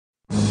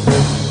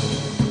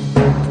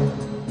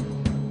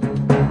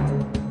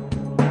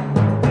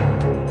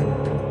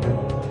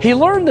He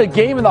learned the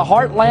game in the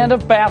heartland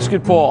of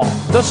basketball,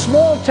 the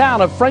small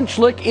town of French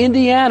Lick,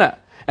 Indiana.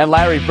 And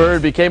Larry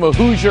Bird became a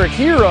Hoosier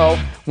hero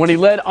when he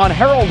led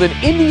unheralded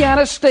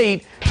Indiana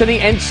State to the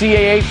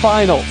NCAA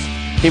Finals.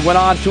 He went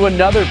on to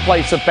another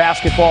place of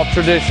basketball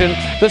tradition,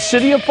 the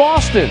city of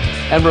Boston,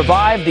 and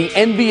revived the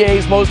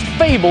NBA's most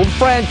fabled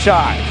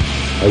franchise.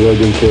 I really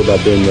didn't care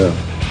about being the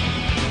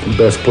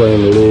best player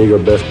in the league or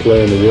best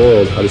player in the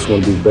world. I just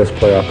wanted to be the best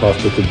player I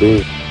possibly could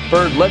be.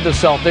 Bird led the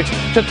Celtics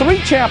to 3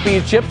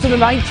 championships in the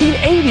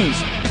 1980s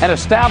and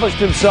established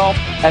himself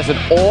as an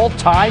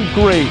all-time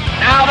great.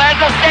 Now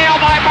there's a steal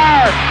by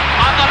Bird.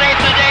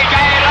 Underneath the DJ,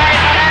 lays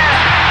it in.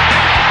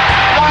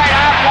 Right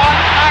at 1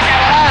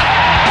 second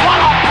left. What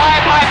a play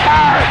by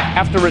Bird.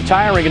 After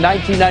retiring in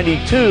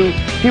 1992,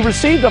 he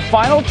received a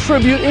final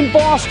tribute in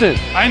Boston.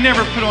 I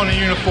never put on a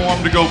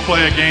uniform to go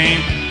play a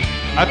game.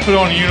 I put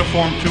on a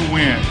uniform to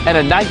win. And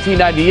in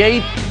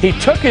 1998, he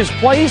took his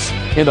place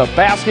in the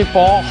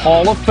Basketball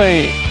Hall of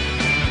Fame.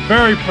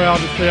 Very proud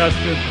to say I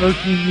spent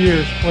 13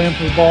 years playing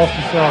for the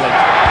Boston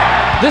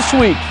Celtics. This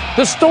week,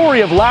 the story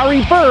of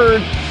Larry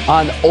Bird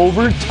on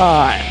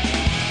Overtime.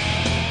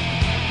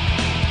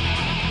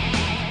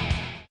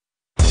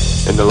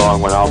 In the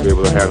long run, I'll be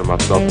able to handle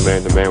myself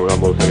man-to-man with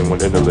almost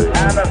anyone in the league.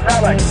 And the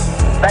Celtics,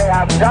 they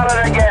have done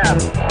it again.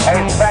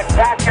 A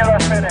spectacular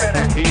finish.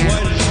 He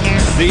was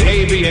the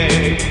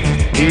ABA.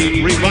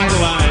 He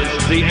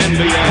revitalized the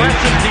NBA.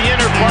 Presses the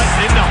inner button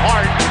in the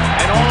heart,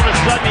 and all of a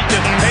sudden he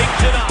just takes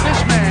it up.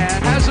 This man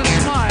has a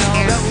smile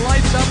that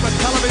lights up a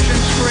television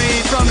screen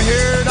from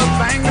here to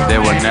Bangor.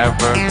 There will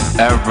never,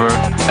 ever,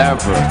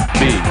 ever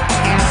be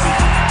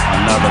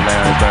another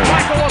Larry Bird.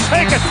 Michael will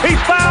take it.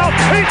 He's fouled.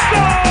 He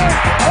scores.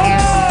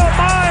 Oh,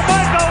 my,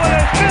 Michael with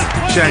his fifth.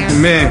 Shaq the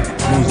man,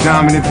 most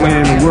dominant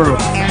player in the world.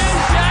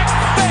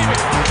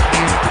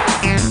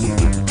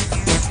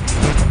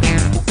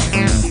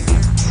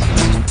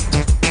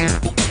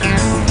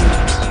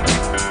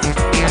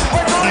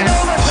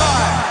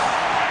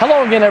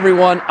 Hello again,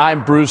 everyone.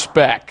 I'm Bruce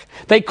Beck.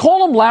 They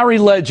call him Larry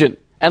Legend,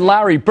 and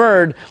Larry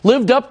Bird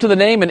lived up to the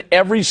name in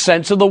every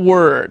sense of the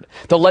word.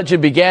 The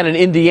legend began in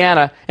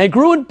Indiana and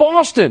grew in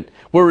Boston,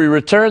 where he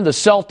returned the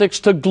Celtics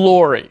to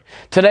glory.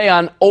 Today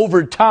on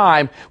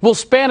Overtime, we'll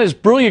span his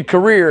brilliant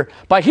career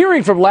by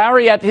hearing from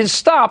Larry at his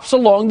stops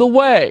along the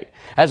way.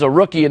 As a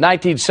rookie in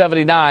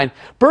 1979,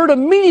 Bird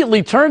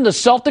immediately turned the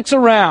Celtics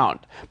around.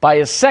 By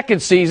his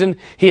second season,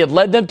 he had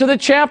led them to the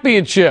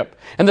championship,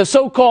 and the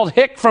so-called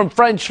hick from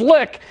French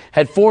Lick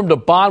had formed a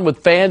bond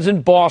with fans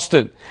in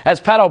Boston, as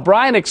Pat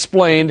O'Brien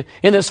explained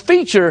in this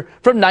feature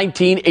from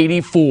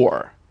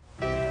 1984.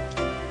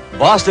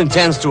 Boston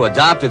tends to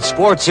adopt its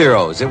sports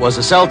heroes. It was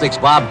the Celtics'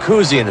 Bob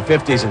Cousy in the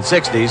 50s and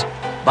 60s.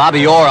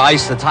 Bobby Orr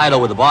iced the title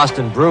with the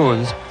Boston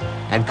Bruins,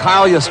 and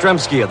Carl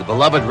Yastrzemski of the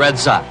beloved Red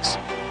Sox.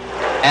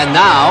 And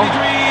now,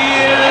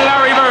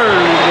 Larry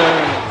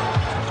Bird.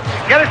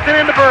 Get it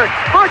into Bird.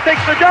 Bird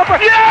takes the jumper.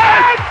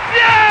 Yes!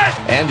 Yes!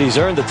 And he's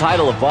earned the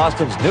title of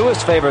Boston's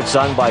newest favorite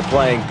son by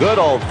playing good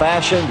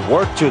old-fashioned,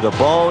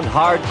 work-to-the-bone,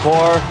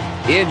 hardcore,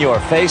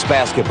 in-your-face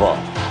basketball.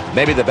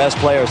 Maybe the best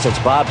player since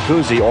Bob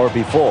Cousy or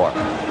before.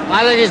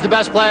 I think he's the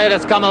best player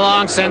that's come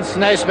along since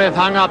Naismith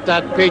hung up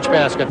that peach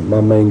basket.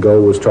 My main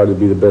goal was try to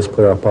be the best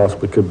player I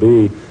possibly could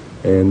be,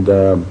 and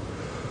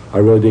I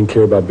really didn't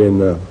care about being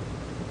the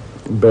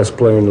best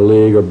player in the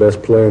league or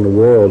best player in the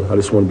world. I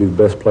just wanted to be the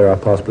best player I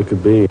possibly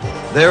could be.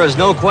 There is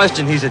no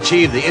question he's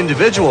achieved the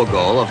individual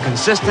goal of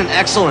consistent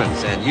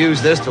excellence and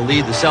used this to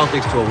lead the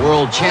Celtics to a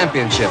world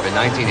championship in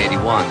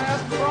 1981.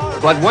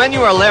 But when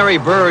you are Larry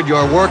Bird,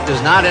 your work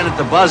does not end at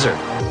the buzzer.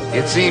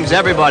 It seems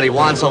everybody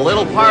wants a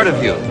little part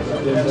of you.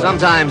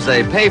 Sometimes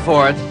they pay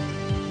for it,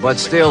 but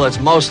still it's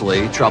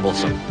mostly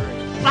troublesome.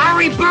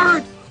 Larry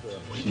Bird!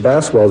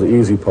 Basketball is the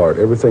easy part.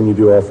 Everything you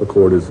do off the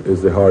court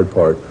is the hard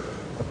part.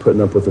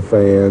 Putting up with the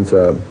fans,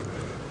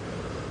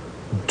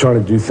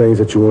 trying to do things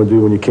that you want to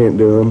do when you can't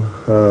do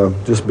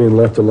them. Just being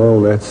left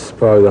alone, that's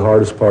probably the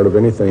hardest part of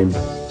anything.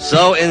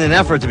 So in an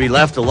effort to be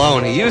left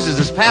alone, he uses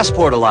his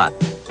passport a lot.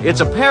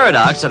 It's a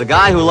paradox that a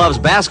guy who loves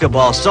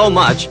basketball so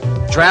much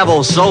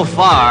travels so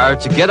far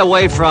to get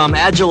away from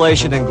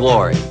adulation and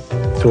glory.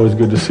 It's always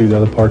good to see the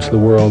other parts of the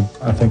world.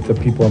 I think that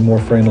people are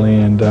more friendly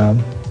and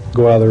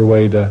go out of their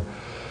way to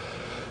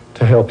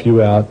help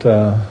you out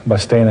by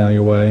staying out of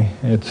your way.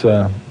 It's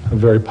a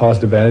very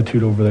positive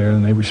attitude over there,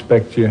 and they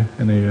respect you,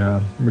 and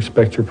they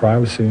respect your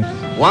privacy.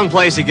 One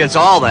place he gets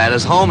all that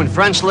is home in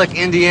French Lick,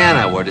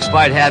 Indiana, where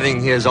despite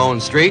having his own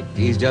street,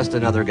 he's just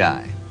another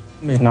guy.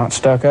 He's not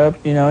stuck up,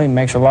 you know, he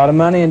makes a lot of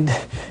money, and,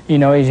 you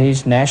know,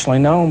 he's nationally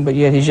known, but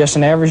yet he's just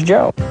an average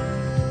Joe.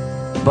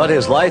 But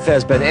his life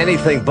has been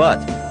anything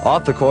but.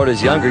 Off the court,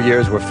 his younger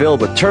years were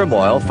filled with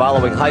turmoil.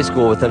 Following high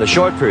school within a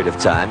short period of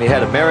time, he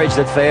had a marriage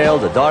that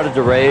failed, a daughter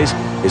to raise,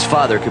 his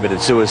father committed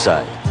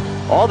suicide.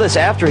 All this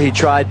after he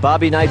tried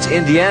Bobby Knight's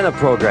Indiana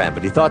program,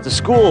 but he thought the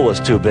school was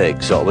too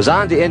big, so it was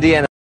on to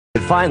Indiana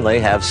to finally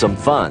have some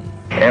fun.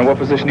 And what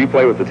position do you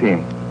play with the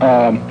team?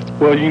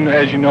 Well,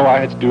 as you know, I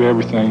had to do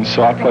everything,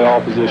 so I play all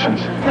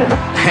positions.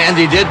 And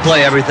he did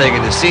play everything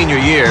in his senior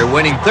year,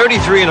 winning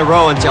 33 in a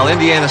row until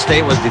Indiana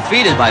State was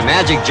defeated by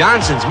Magic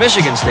Johnson's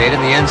Michigan State in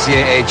the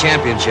NCAA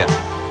championship.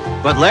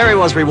 But Larry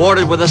was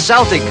rewarded with a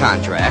Celtic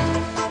contract,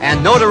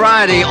 and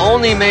notoriety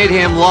only made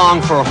him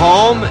long for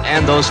home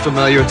and those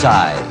familiar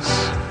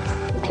ties.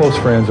 Close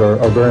friends are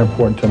very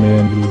important to me,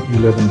 and you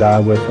live and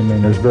die with them,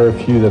 and there's very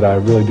few that I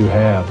really do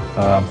have.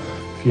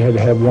 If you had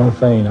to have one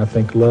thing, I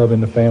think love in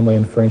the family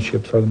and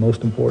friendships are the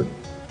most important.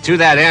 To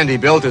that end, he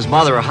built his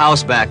mother a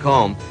house back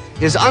home.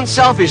 His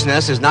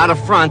unselfishness is not a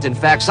front. In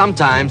fact,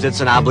 sometimes it's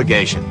an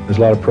obligation. There's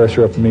a lot of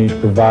pressure up for me to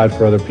provide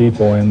for other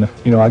people, and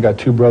I got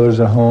 2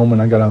 brothers at home,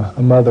 and I got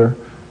a mother,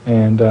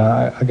 and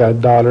I got a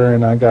daughter,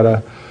 and I got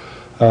a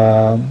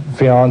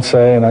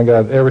fiance, and I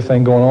got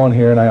everything going on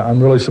here, and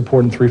I'm really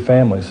supporting 3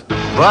 families.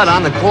 But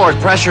on the court,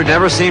 pressure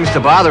never seems to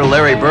bother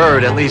Larry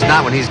Bird, at least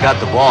not when he's got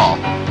the ball.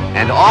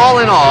 And all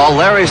in all,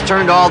 Larry's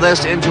turned all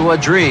this into a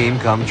dream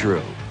come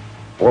true.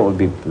 What would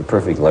be the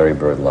perfect Larry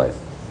Bird life?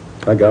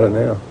 I got it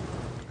now.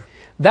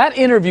 That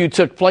interview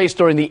took place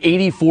during the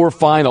 '84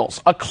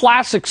 Finals, a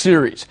classic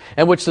series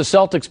in which the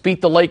Celtics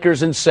beat the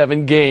Lakers in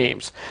 7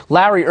 games.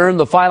 Larry earned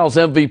the Finals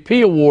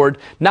MVP award,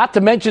 not to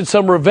mention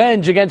some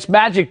revenge against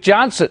Magic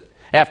Johnson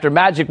after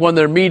Magic won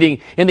their meeting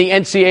in the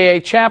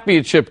NCAA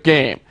championship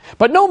game.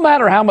 But no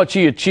matter how much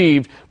he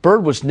achieved,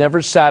 Bird was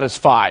never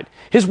satisfied.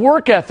 His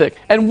work ethic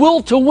and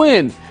will to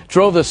win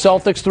drove the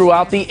Celtics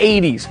throughout the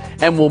 80s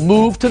and will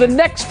move to the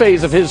next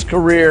phase of his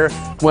career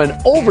when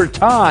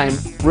overtime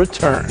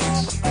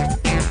returns.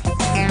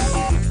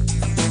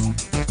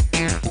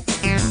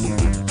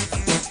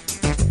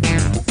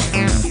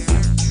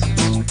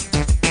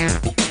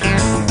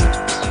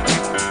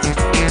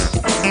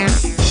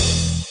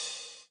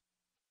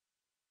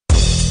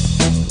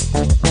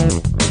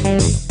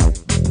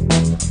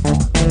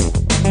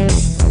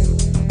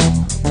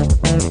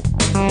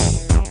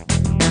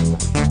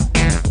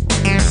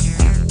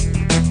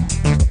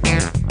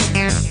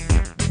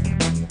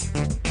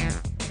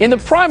 In the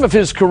prime of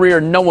his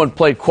career, no one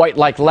played quite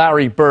like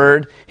Larry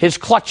Bird. His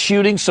clutch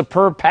shooting,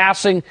 superb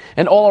passing,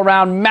 and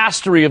all-around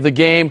mastery of the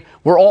game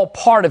were all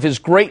part of his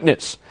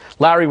greatness.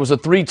 Larry was a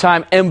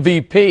 3-time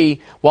MVP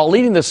while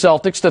leading the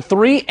Celtics to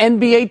 3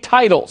 NBA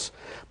titles.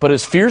 But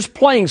his fierce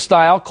playing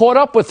style caught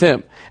up with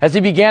him as he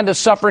began to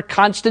suffer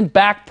constant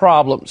back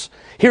problems.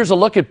 Here's a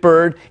look at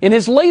Bird in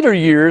his later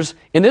years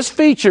in this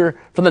feature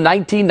from the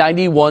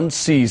 1991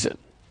 season.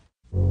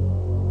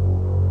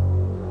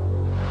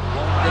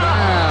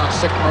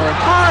 Sycamore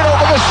hard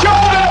over the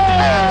shoulder.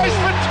 He's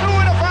for 2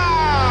 and a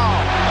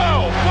foul.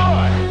 Oh,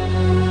 boy.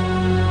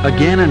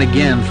 Again and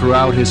again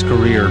throughout his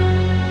career,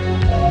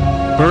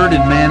 Bird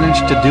had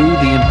managed to do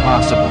the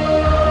impossible.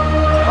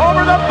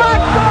 Over the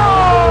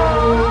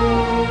backboard.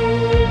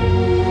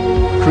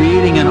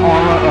 Creating an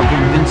aura of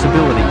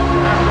invincibility.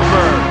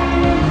 Bird.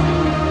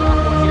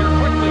 Here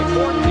quickly,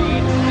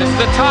 14. This is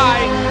the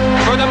tie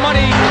for the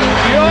money.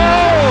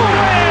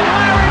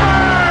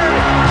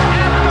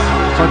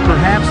 But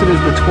perhaps it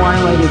is the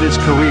twilight of his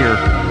career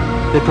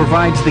that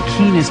provides the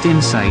keenest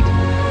insight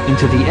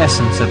into the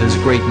essence of his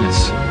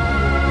greatness.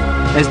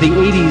 As the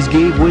 80s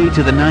gave way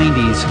to the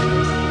 90s,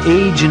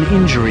 age and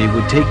injury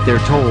would take their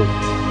toll.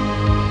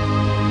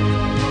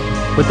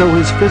 But though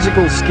his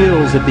physical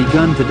skills had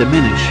begun to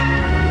diminish,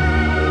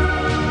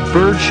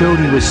 Bird showed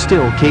he was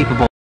still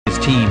capable of his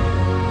team,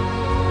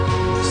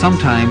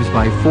 sometimes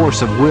by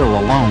force of will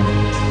alone.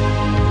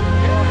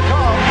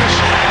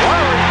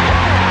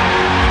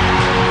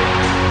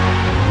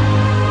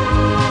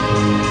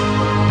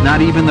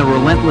 Not even the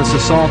relentless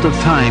assault of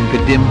time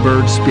could dim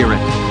Bird's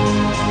spirit.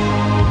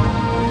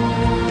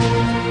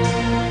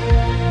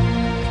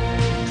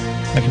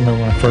 I can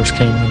remember when I first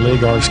came in the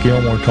league, Artis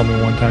Gilmore told me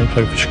one time, he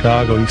played for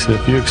Chicago, he said,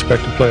 if you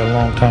expect to play a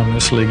long time in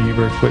this league, you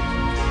better quit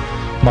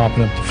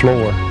mopping up the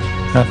floor.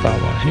 And I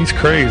thought, well, he's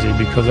crazy,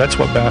 because that's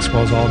what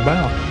basketball is all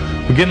about.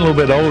 We're getting a little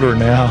bit older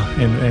now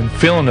and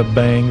feeling the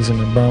bangs and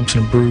the bumps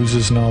and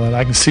bruises and all that.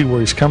 I can see where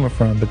he's coming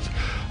from, but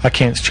I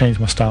can't change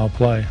my style of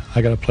play.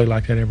 I got to play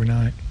like that every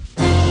night.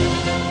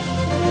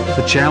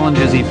 The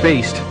challenges he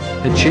faced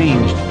had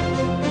changed,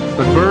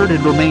 but Bird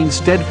had remained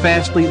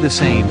steadfastly the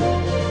same.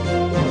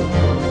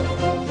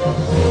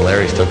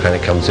 Larry still kind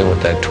of comes in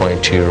with that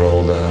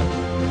 22-year-old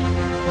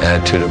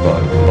attitude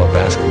about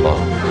basketball.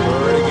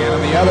 Bird again on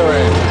the other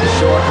end,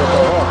 short with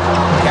the hook.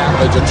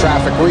 Cabbage, a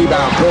traffic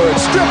rebound. Bird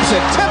strips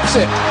it, tips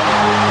it.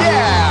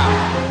 Yeah!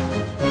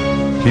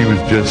 He was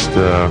just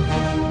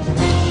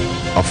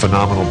a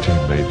phenomenal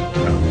teammate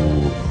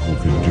who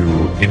could do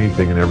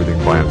anything and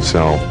everything by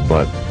himself,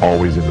 but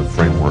always in the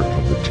framework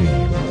of the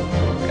team.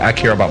 I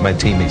care about my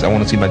teammates. I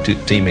want to see my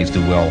teammates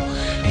do well.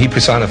 He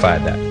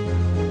personified that.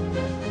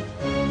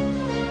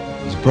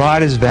 He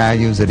brought his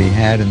values that he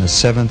had in the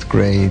 7th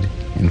grade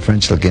in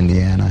French Lick,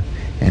 Indiana,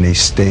 and he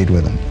stayed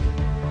with them.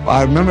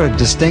 I remember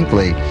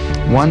distinctly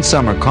one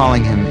summer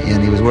calling him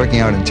in. He was working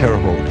out in Terre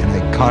Haute, and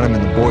I caught him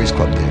in the boys'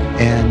 club there.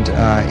 And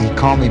he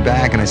called me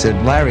back, and I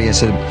said, Larry, I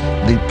said,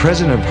 the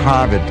president of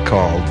Harvard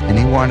called, and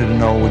he wanted to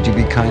know, would you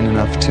be kind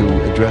enough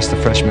to address the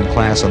freshman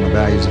class on the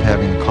values of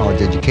having a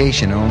college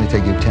education? It'll only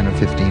take you 10 or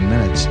 15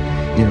 minutes,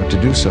 to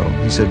do so.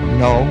 He said,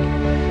 no.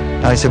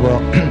 I said,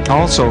 well,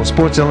 also,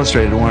 Sports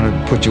Illustrated wanted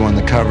to put you on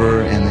the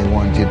cover, and they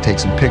wanted you to take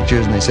some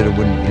pictures, and they said it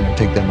wouldn't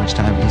take that much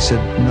time. He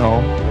said,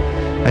 no.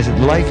 I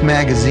said, Life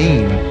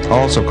magazine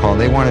also called.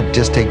 They want to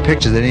just take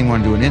pictures. They didn't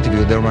want to do an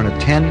interview. They'll run a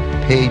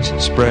 10-page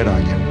spread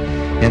on you,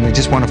 and they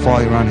just want to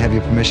follow you around and have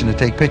your permission to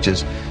take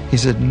pictures. He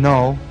said,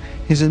 no.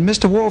 He said,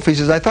 Mr. Wolf, he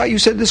says, I thought you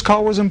said this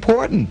call was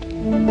important.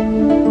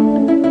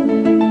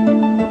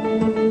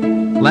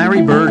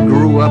 Larry Bird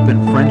grew up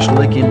in French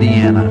Lick,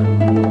 Indiana,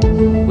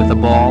 with a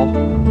ball,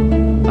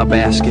 a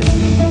basket,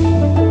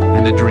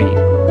 and a dream.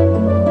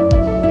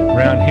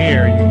 Around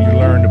here, you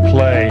learn to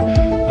play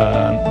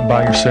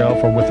by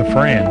yourself or with a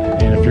friend.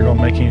 And if you're going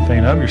to make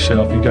anything of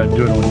yourself, you've got to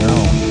do it on your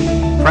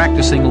own.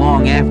 Practicing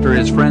long after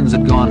his friends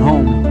had gone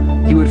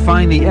home, he would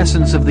find the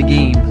essence of the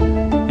game,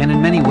 and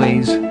in many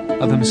ways,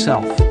 of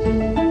himself.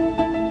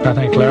 I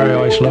think Larry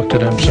always looked at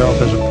himself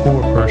as a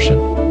poor person,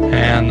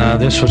 and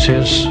this was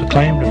his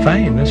claim to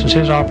fame. This was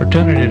his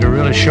opportunity to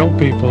really show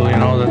people,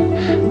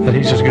 that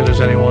he's as good as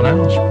anyone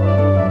else.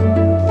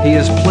 He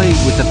has played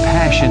with the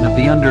passion of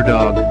the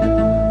underdog,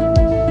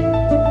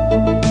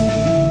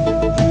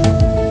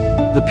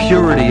 the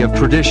purity of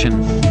tradition,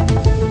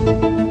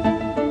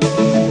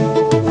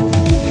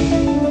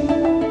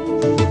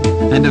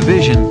 and a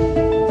vision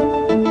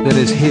that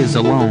is his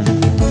alone.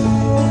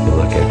 You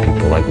look at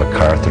people like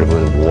MacArthur,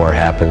 when the war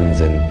happens,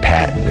 and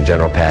Patton,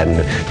 General Patton,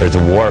 there's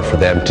a war for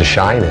them to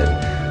shine in.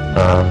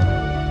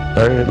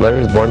 Larry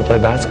was born to play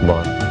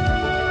basketball.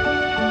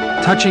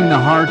 Touching the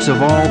hearts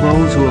of all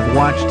those who have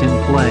watched him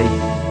play,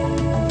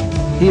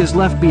 he has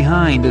left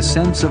behind a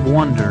sense of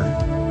wonder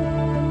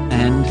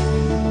and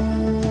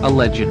a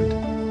legend.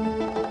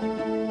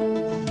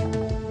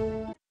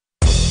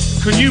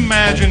 Could you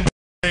imagine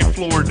a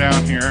floor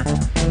down here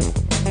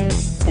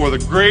for the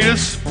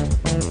greatest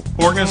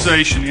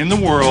organization in the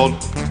world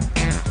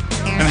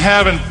and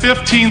having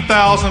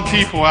 15,000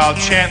 people out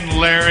chanting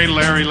Larry,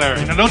 Larry,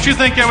 Larry? Now, don't you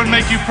think that would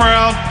make you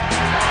proud?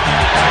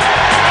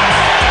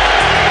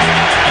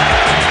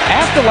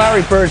 After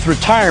Larry Bird's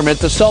retirement,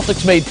 the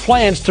Celtics made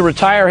plans to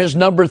retire his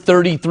number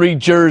 33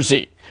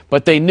 jersey.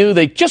 But they knew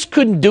they just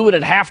couldn't do it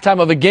at halftime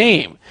of a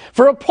game.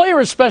 For a player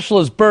as special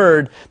as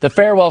Bird, the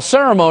farewell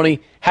ceremony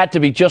had to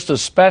be just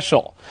as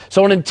special.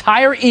 So an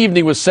entire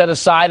evening was set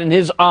aside in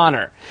his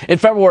honor. In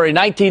February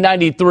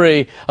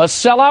 1993, a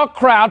sellout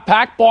crowd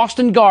packed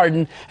Boston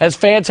Garden as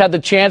fans had the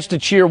chance to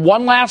cheer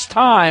one last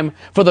time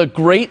for the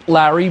great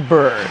Larry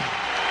Bird.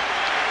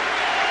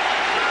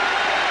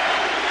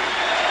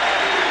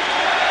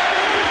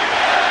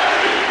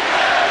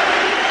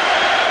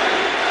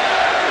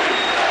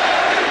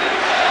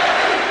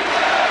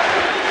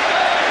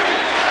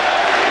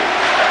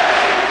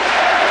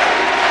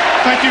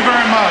 Thank you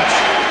very much.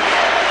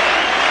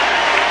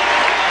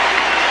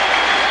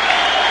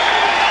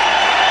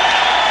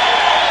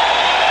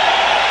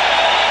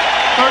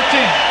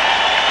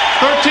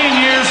 Thirteen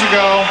years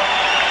ago,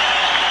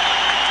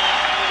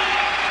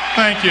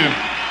 thank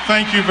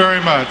you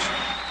very much.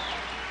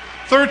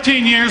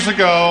 13 years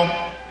ago,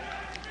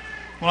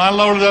 when I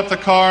loaded up the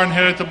car and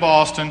headed to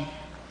Boston,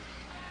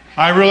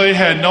 I really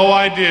had no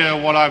idea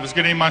what I was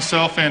getting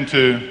myself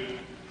into.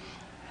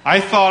 I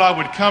thought I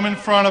would come in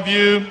front of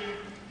you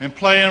and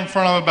play in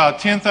front of about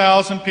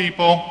 10,000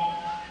 people,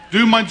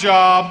 do my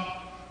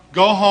job,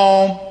 go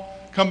home,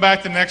 come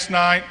back the next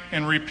night,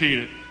 and repeat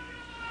it.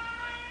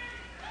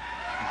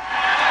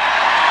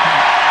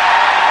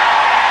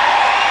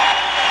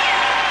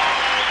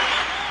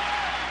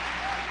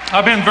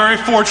 I've been very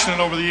fortunate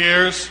over the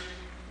years.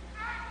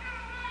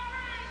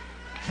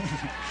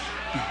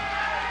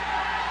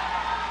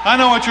 I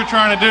know what you're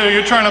trying to do.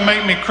 You're trying to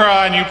make me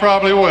cry, and you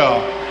probably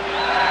will.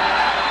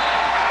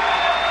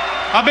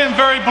 I've been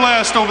very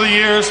blessed over the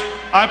years.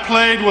 I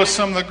played with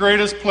some of the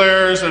greatest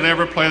players that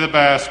ever played the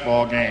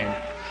basketball game.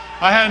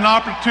 I had an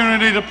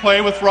opportunity to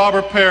play with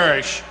Robert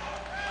Parrish.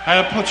 I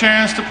had a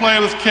chance to play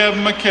with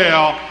Kevin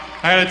McHale.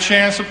 I had a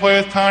chance to play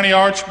with Tiny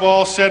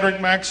Archibald, Cedric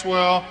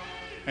Maxwell,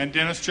 and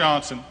Dennis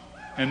Johnson,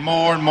 and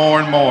more and more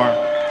and more.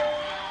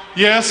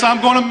 Yes,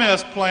 I'm going to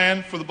miss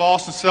playing for the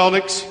Boston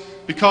Celtics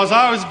because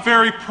I was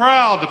very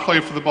proud to play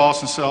for the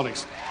Boston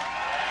Celtics.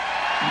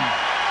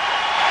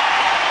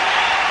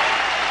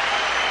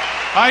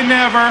 I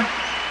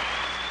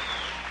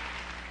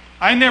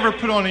never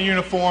put on a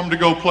uniform to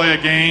go play a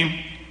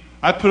game.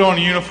 I put on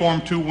a uniform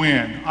to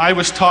win. I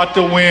was taught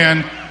to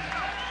win.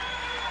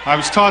 I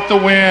was taught to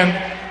win,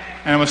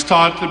 and I was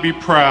taught to be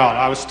proud.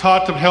 I was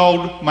taught to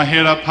hold my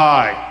head up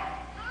high.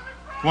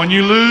 When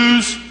you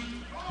lose,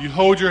 you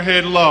hold your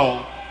head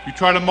low. You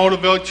try to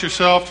motivate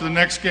yourself to the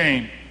next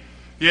game.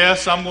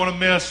 Yes, I'm going to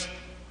miss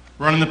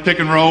running the pick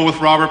and roll with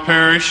Robert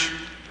Parrish.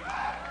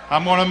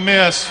 I'm going to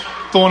miss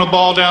throwing the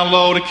ball down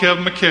low to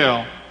Kevin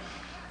McHale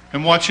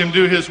and watch him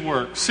do his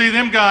work. See,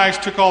 them guys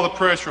took all the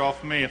pressure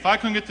off of me. If I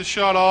couldn't get the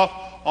shot off,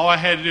 all I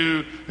had to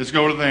do is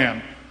go to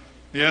them.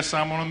 Yes,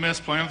 I'm going to miss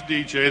playing with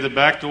DJ, the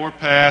backdoor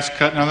pass,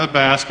 cutting on the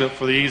basket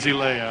for the easy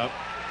layup.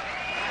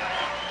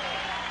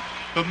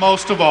 But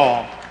most of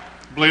all,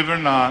 believe it or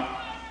not,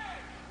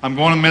 I'm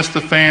going to miss the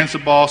fans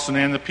of Boston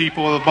and the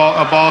people of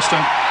Boston.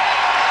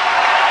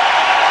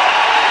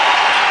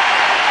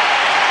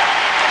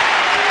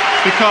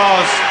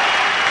 Because,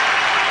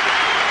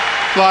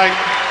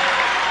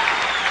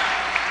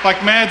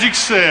 like Magic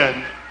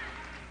said,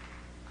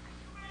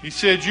 he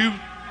said, you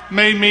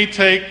made me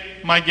take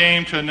my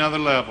game to another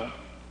level.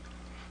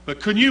 But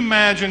could you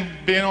imagine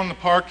being on the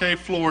parquet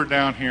floor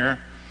down here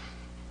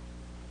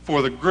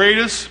for the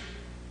greatest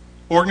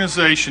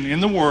organization in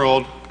the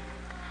world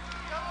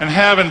and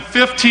having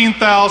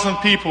 15,000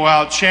 people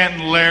out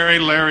chanting Larry,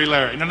 Larry,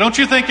 Larry? Now, don't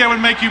you think that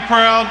would make you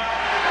proud?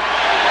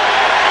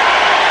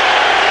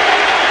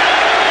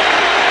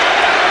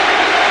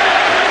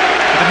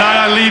 Tonight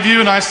I leave you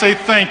and I say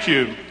thank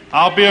you.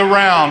 I'll be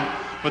around,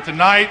 but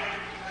tonight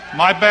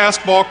my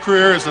basketball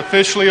career is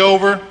officially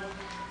over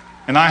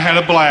and I had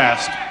a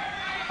blast.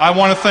 I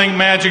want to thank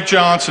Magic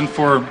Johnson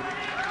for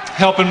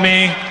helping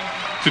me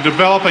to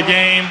develop a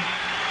game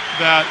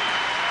that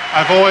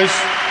I've always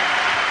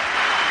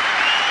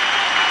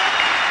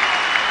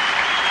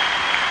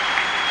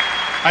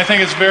I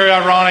think it's very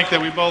ironic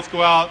that we both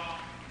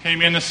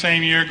came in the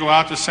same year, go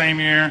out the same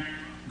year,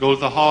 go to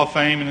the Hall of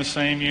Fame in the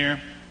same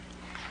year.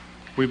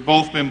 We've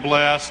both been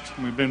blessed,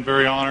 and we've been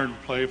very honored to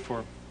play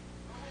for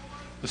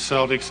the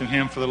Celtics and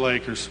him for the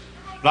Lakers.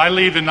 But I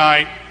leave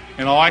tonight,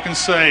 and all I can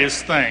say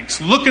is thanks.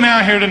 Looking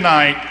out here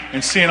tonight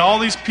and seeing all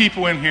these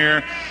people in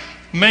here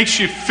makes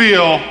you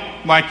feel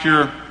like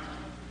you're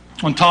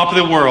on top of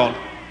the world.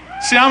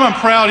 See, I'm a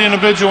proud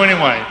individual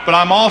anyway, but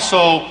I'm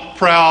also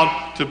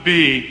proud to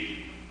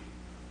be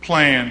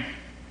playing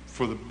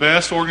for the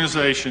best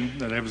organization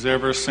that has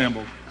ever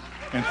assembled.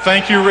 And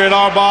thank you, Red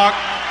Auerbach.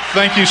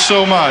 Thank you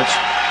so much.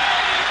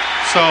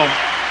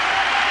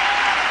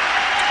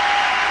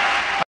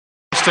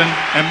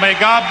 And may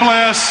God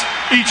bless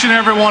each and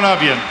every one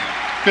of you.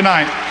 Good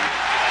night.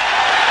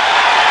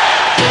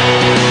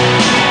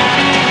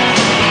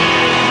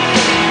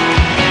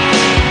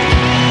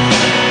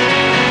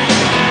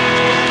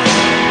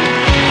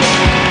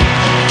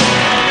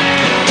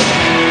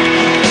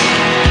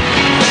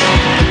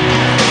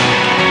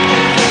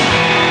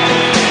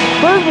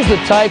 Bird was the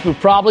type who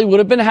probably would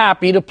have been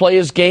happy to play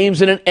his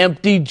games in an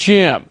empty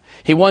gym.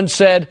 He once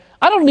said,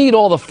 "I don't need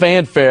all the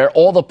fanfare,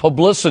 all the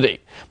publicity.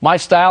 My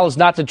style is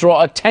not to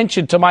draw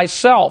attention to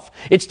myself.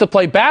 It's to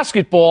play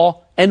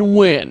basketball and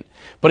win."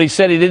 But he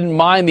said he didn't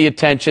mind the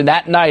attention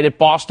that night at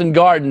Boston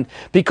Garden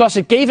because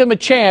it gave him a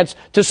chance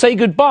to say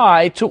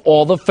goodbye to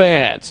all the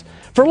fans.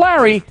 For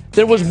Larry,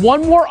 there was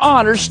one more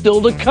honor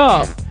still to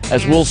come,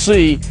 as we'll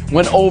see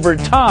when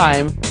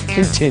overtime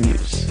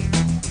continues.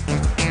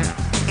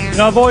 You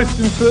know, I've always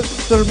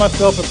considered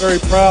myself a very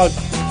proud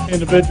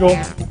individual.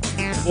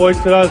 I've always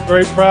said I was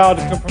very proud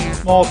to come from a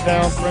small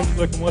town,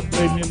 Brunswick in West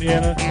Dayton,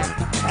 Indiana.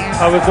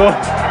 I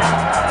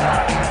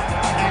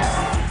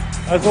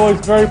was always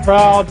very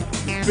proud to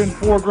spend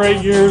 4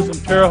 great years in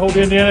Terre Haute,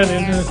 Indiana,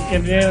 and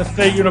Indiana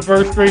State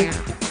University.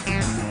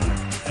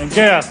 And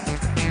guess,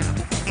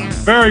 I'm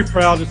very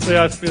proud to say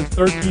I spent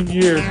 13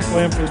 years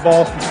playing for the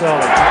Boston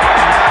Celtics.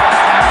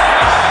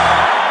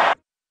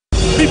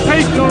 Be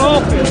patient on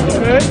offense,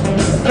 okay?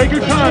 Take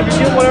your time to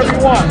get whatever you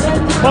want.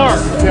 Mark,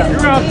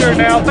 you're out there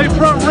now. Say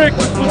front Rick,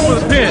 let's look for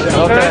the pinch,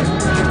 okay?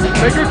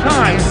 Take your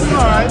time. It's all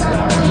right.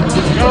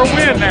 You gotta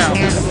win now.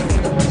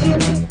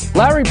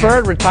 Larry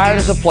Bird retired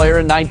as a player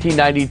in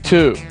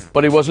 1992,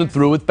 but he wasn't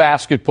through with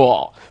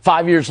basketball.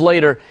 5 years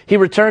later, he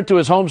returned to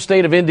his home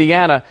state of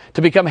Indiana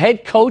to become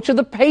head coach of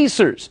the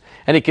Pacers,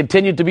 and he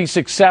continued to be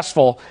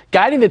successful,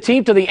 guiding the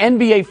team to the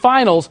NBA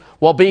Finals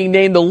while being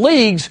named the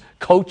league's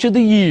Coach of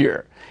the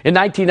Year. In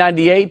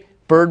 1998,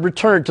 Bird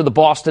returned to the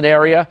Boston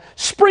area,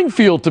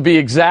 Springfield to be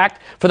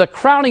exact, for the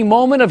crowning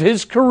moment of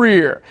his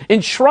career,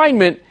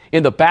 enshrinement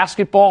in the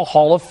Basketball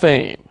Hall of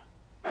Fame.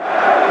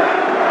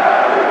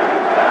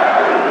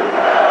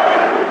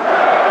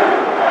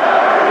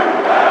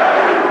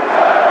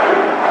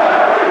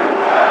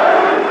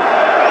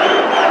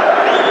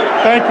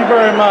 Thank you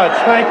very much.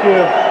 Thank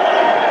you.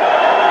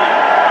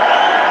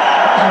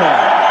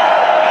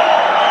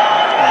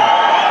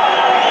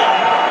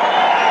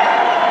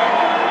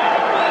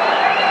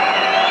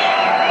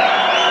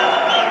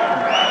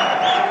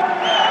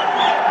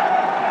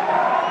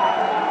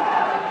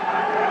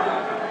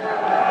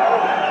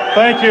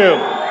 Thank you.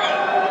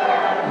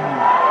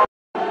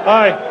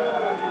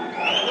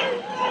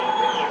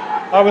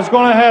 I was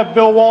going to have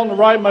Bill Walton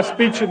write my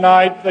speech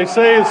tonight. They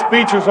say his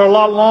speeches are a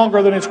lot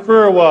longer than his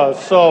career was,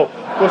 so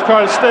we'll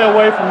try to stay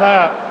away from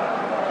that.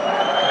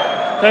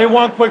 Tell you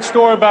one quick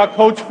story about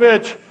Coach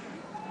Fitch.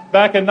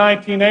 Back in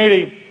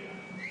 1980,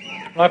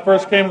 when I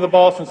first came to the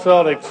Boston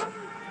Celtics,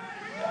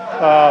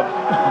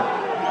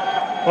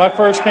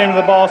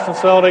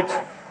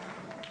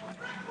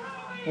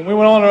 when we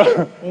went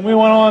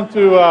on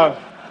to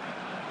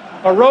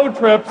our road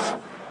trips,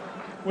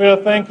 we had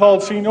a thing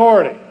called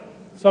seniority.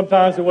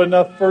 sometimes there wasn't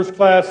enough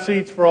first-class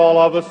seats for all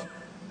of us.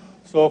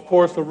 So, of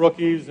course, the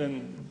rookies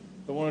and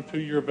the 1 or 2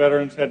 year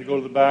veterans had to go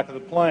to the back of the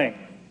plane.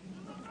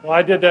 Well,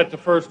 I did that the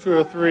first 2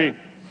 or 3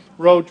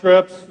 road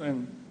trips,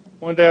 and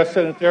one day I was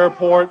sitting at the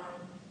airport,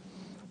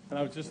 and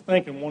I was just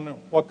thinking, wondering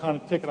what kind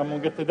of ticket I'm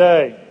going to get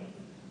today.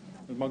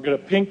 I'm going to get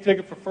a pink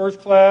ticket for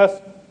first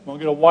class. I'm going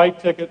to get a white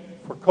ticket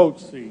for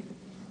coach seat.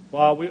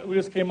 Well, we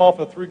just came off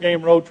a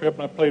 3-game road trip,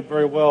 and I played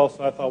very well,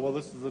 so I thought, well,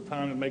 this is the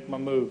time to make my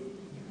move.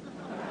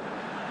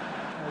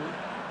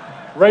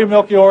 Ray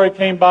Melchiori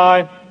came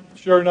by.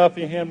 Sure enough,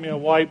 he handed me a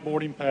white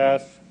boarding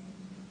pass.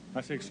 I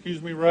said,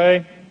 excuse me,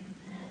 Ray,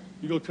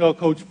 you go tell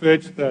Coach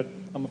Fitch that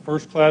I'm a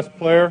first-class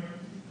player.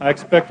 I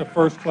expect a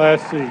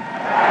first-class seat.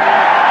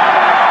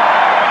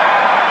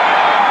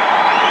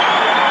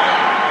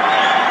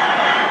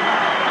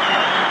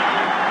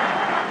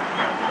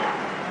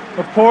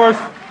 Of course,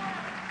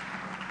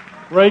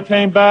 Ray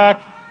came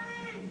back,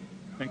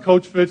 and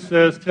Coach Fitch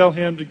says, tell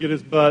him to get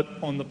his butt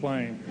on the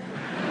plane.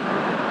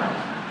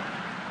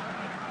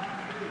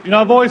 You know,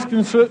 I've always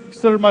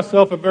considered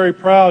myself a very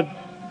proud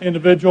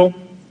individual.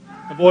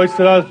 I've always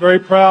said I was very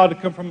proud to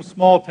come from a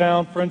small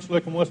town, French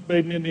Lick in West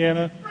Baden,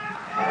 Indiana.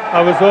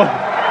 I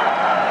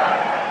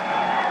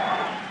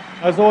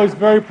was always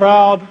very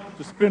proud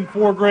to spend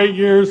 4 great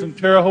years in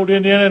Terre Haute,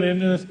 Indiana,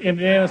 and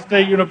Indiana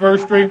State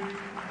University.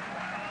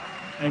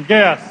 And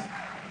guess,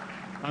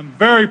 I'm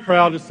very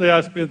proud to say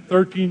I spent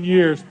 13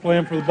 years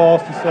playing for the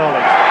Boston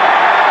Celtics.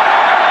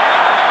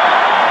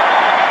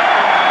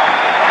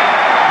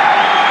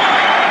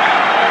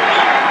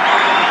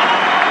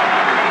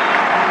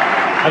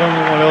 I don't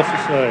know what else to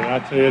say. I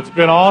tell you, it's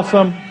been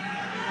awesome.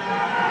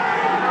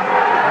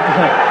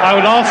 I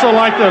would also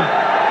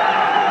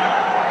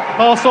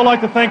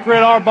like to thank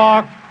Red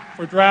Auerbach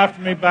for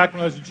drafting me back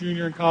when I was a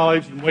junior in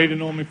college and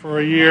waiting on me for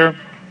a year.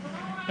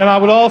 And I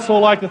would also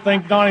like to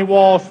thank Donnie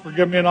Walsh for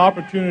giving me an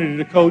opportunity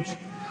to coach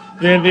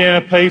the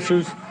Indiana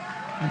Pacers.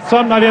 And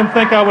something I didn't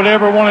think I would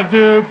ever want to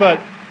do, but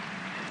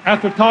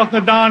after talking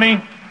to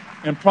Donnie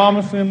and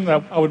promising him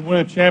that I would win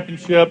a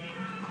championship,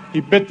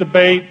 he bit the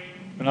bait,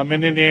 and I'm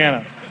in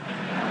Indiana.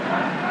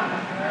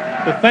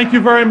 So thank you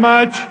very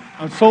much.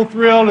 I'm so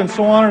thrilled and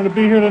so honored to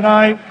be here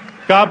tonight.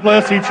 God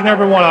bless each and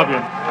every one of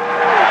you.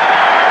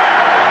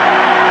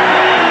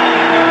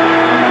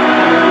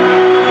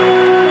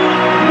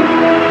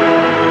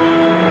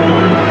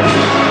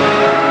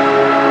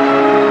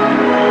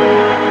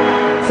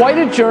 Quite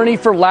a journey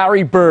for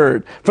Larry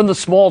Bird from the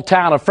small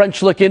town of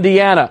French Lick,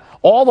 Indiana,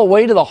 all the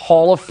way to the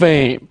Hall of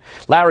Fame.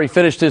 Larry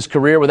finished his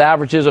career with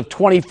averages of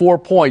 24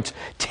 points,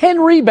 10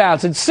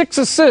 rebounds, and 6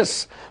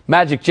 assists.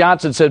 Magic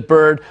Johnson said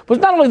Bird was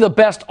not only the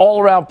best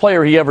all-around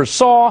player he ever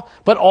saw,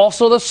 but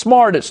also the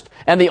smartest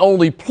and the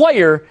only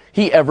player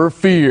he ever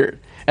feared.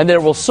 And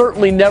there will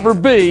certainly never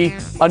be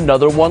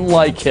another one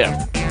like him.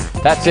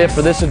 That's it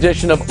for this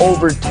edition of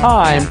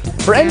Overtime.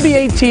 For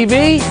NBA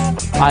TV,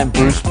 I'm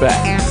Bruce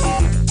Beck.